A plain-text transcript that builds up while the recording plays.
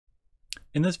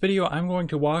In this video, I'm going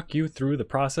to walk you through the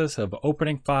process of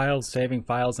opening files, saving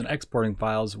files, and exporting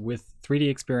files with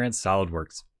 3DEXPERIENCE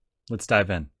SOLIDWORKS. Let's dive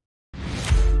in.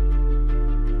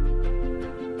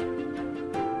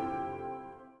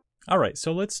 Alright,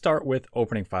 so let's start with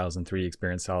opening files in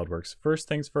 3DEXPERIENCE SOLIDWORKS. First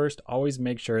things first, always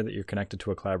make sure that you're connected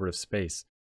to a collaborative space.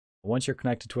 Once you're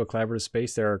connected to a collaborative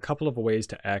space, there are a couple of ways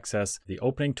to access the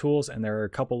opening tools, and there are a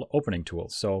couple opening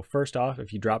tools. So first off,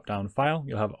 if you drop down File,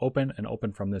 you'll have Open and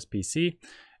Open from this PC.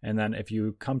 And then if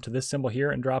you come to this symbol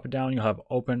here and drop it down, you'll have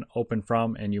Open, Open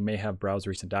from, and you may have Browse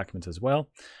Recent Documents as well.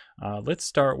 Let's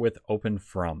start with Open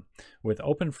from. With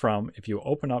Open from, if you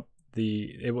open up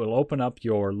it will open up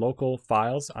your local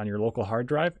files on your local hard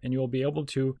drive, and you will be able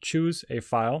to choose a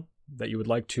file that you would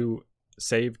like to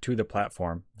save to the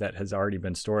platform that has already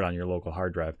been stored on your local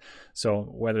hard drive. So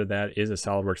whether that is a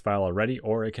SOLIDWORKS file already,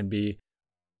 or it can be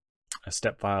a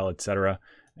step file, etc.,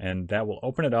 and that will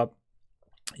open it up.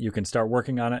 You can start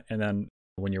working on it, and then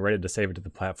when you're ready to save it to the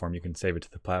platform, you can save it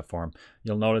to the platform.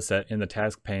 You'll notice that in the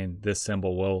task pane, this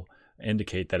symbol will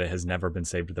indicate that it has never been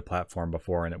saved to the platform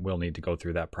before, and it will need to go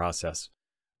through that process.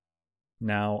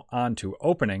 Now on to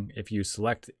opening. If you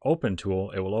select the Open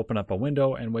tool, it will open up a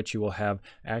window in which you will have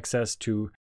access to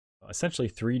essentially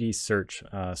 3D search.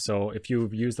 So if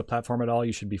you've used the platform at all,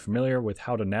 you should be familiar with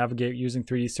how to navigate using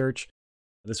 3D search.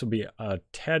 This will be a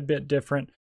tad bit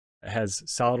different. It has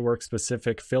SOLIDWORKS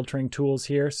specific filtering tools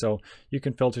here, so you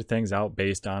can filter things out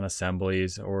based on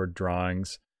assemblies or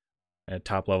drawings at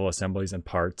top level assemblies and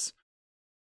parts.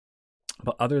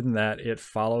 But other than that, it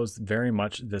follows very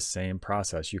much the same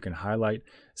process. You can highlight,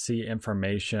 see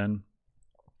information,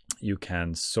 you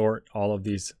can sort all of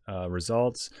these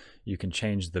results, you can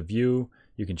change the view,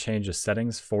 you can change the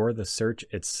settings for the search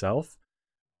itself.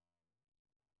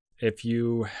 If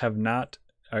you're not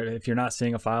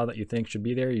seeing a file that you think should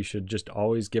be there, you should just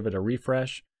always give it a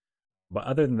refresh. But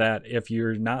other than that, if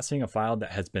you're not seeing a file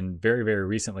that has been very, very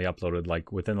recently uploaded, like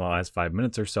within the last 5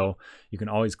 minutes or so, you can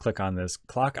always click on this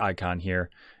clock icon here,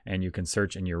 and you can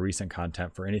search in your recent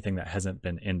content for anything that hasn't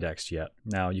been indexed yet.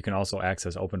 Now, you can also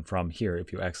access Open from here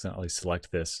if you accidentally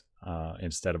select this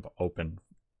instead of Open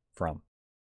from.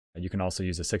 You can also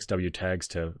use the 6W tags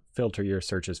to filter your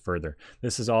searches further.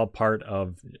 This is all part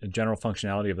of the general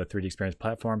functionality of the 3DEXPERIENCE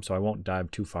platform, so I won't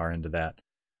dive too far into that.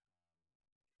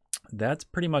 That's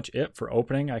pretty much it for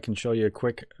opening. I can show you a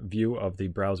quick view of the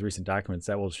Browse Recent Documents.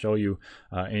 That will show you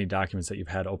any documents that you've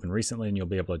had open recently, and you'll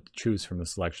be able to choose from the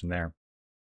selection there.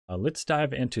 Let's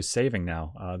dive into saving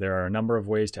now. There are a number of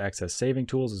ways to access saving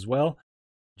tools as well.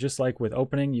 Just like with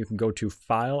opening, you can go to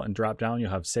File and drop down.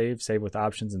 You'll have Save, Save with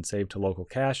Options, and Save to Local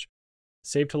Cache.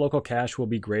 Save to Local Cache will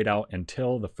be grayed out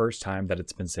until the first time that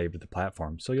it's been saved to the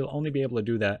platform. So you'll only be able to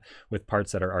do that with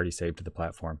parts that are already saved to the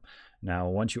platform. Now,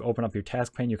 once you open up your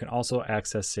task pane, you can also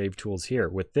access Save Tools here.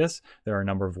 With this, there are a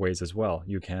number of ways as well.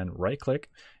 You can right-click,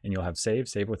 and you'll have Save,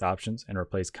 Save with Options, and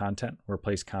Replace Content.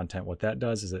 Replace Content, what that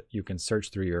does is that you can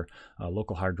search through your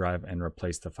local hard drive and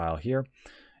replace the file here.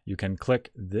 You can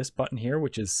click this button here,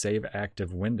 which is Save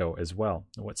Active Window as well.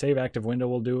 What Save Active Window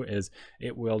will do is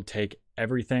it will take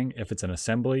everything. If it's an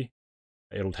assembly,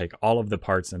 it'll take all of the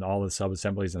parts and all the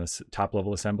sub-assemblies in a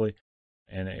top-level assembly,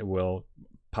 and it will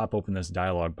pop open this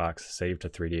dialog box, Save to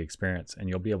 3DEXPERIENCE, and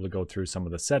you'll be able to go through some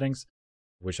of the settings,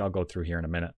 which I'll go through here in a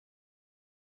minute.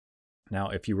 Now,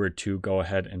 if you were to go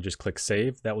ahead and just click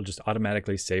Save, that will just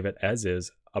automatically save it as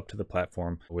is up to the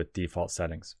platform with default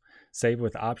settings. Save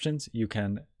with Options, you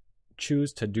can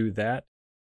choose to do that,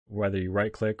 whether you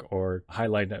right-click or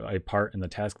highlight a part in the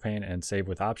task pane and Save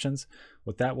with Options.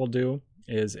 What that will do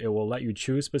is it will let you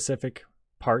choose specific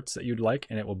parts that you'd like,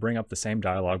 and it will bring up the same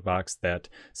dialog box that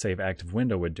Save Active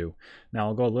Window would do. Now,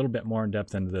 I'll go a little bit more in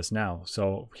depth into this now.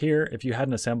 So here, if you had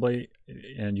an assembly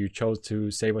and you chose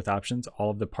to Save with Options, all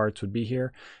of the parts would be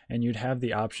here, and you'd have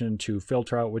the option to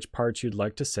filter out which parts you'd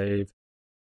like to save.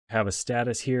 Have a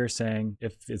status here saying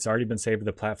if it's already been saved to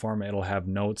the platform, it'll have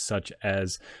notes such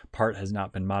as part has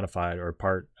not been modified, or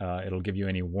it'll give you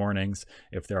any warnings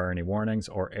if there are any warnings,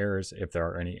 or errors if there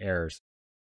are any errors.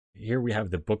 Here we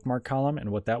have the bookmark column,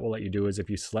 and what that will let you do is if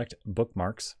you select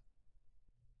bookmarks,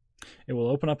 it will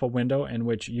open up a window in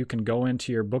which you can go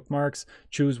into your bookmarks,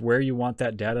 choose where you want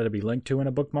that data to be linked to in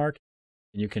a bookmark.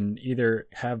 You can either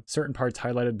have certain parts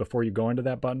highlighted before you go into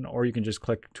that button, or you can just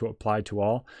click to apply to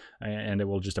all, and it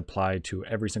will just apply to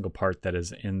every single part that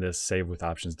is in this Save with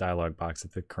Options dialog box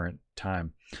at the current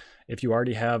time. If you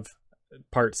already have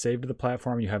parts saved to the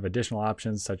platform, you have additional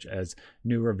options such as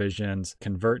new revisions,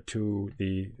 convert to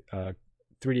the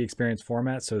 3DEXPERIENCE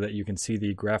format so that you can see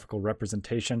the graphical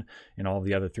representation in all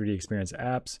the other 3DEXPERIENCE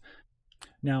apps.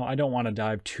 Now, I don't want to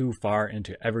dive too far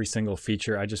into every single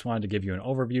feature. I just wanted to give you an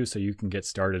overview so you can get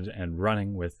started and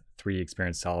running with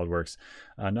 3DEXPERIENCE SOLIDWORks.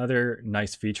 Another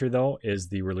nice feature though is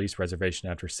the release reservation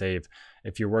after save.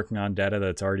 If you're working on data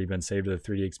that's already been saved to the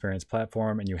 3DEXPERIENCE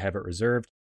platform and you have it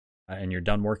reserved and you're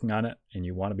done working on it and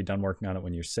you want to be done working on it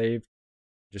when you're saved,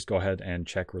 just go ahead and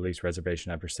check release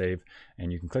reservation after save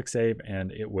and you can click save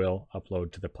and it will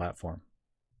upload to the platform.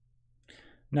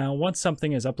 Now, once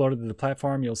something is uploaded to the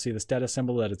platform, you'll see the status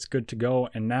symbol that it's good to go.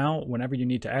 And now, whenever you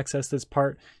need to access this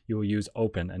part, you will use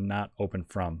open and not open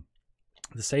from.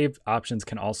 The save options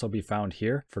can also be found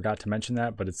here. Forgot to mention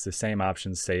that, but it's the same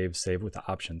options, save with the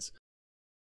options.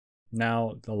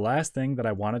 Now, the last thing that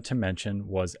I wanted to mention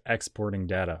was exporting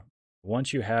data.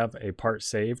 Once you have a part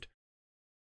saved,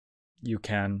 you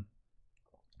can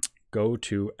go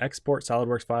to export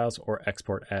SOLIDWORKS files or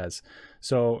export as.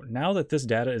 So now that this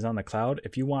data is on the cloud,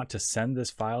 if you want to send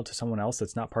this file to someone else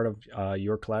that's not part of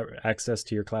your access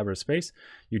to your collaborative space,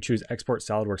 you choose export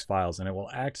SOLIDWORKS files and it will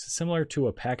act similar to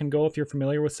a pack and go if you're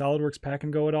familiar with SOLIDWORKS pack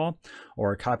and go at all,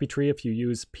 or a copy tree if you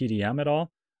use PDM at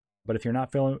all. But if you're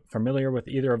not familiar with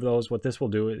either of those, what this will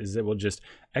do is it will just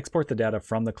export the data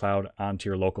from the cloud onto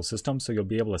your local system. So you'll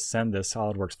be able to send this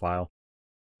SOLIDWORKS file,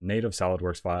 native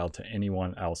SOLIDWORKS file, to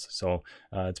anyone else. So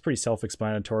it's pretty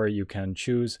self-explanatory. You can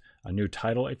choose a new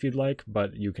title if you'd like,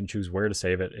 but you can choose where to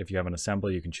save it. If you have an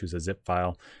assembly, you can choose a zip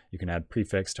file. You can add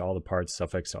prefix to all the parts,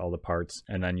 suffix to all the parts,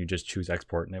 and then you just choose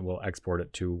export and it will export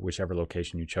it to whichever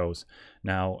location you chose.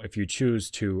 Now, if you choose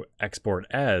to export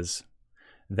as,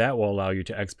 that will allow you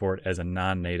to export as a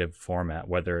non-native format,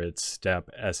 whether it's STEP,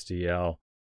 STL,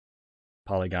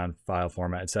 Polygon file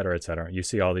format, etc., etc. You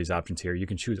see all these options here. You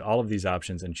can choose all of these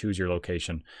options and choose your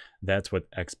location. That's what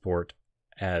export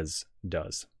as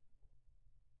does.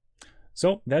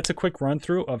 So that's a quick run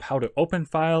through of how to open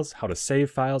files, how to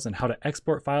save files, and how to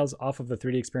export files off of the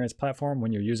 3DEXPERIENCE platform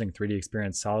when you're using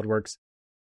 3DEXPERIENCE SOLIDWORKS.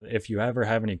 If you ever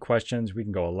have any questions, we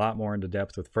can go a lot more into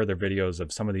depth with further videos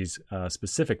of some of these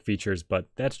specific features, but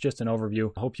that's just an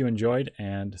overview. I hope you enjoyed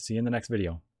and see you in the next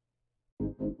video.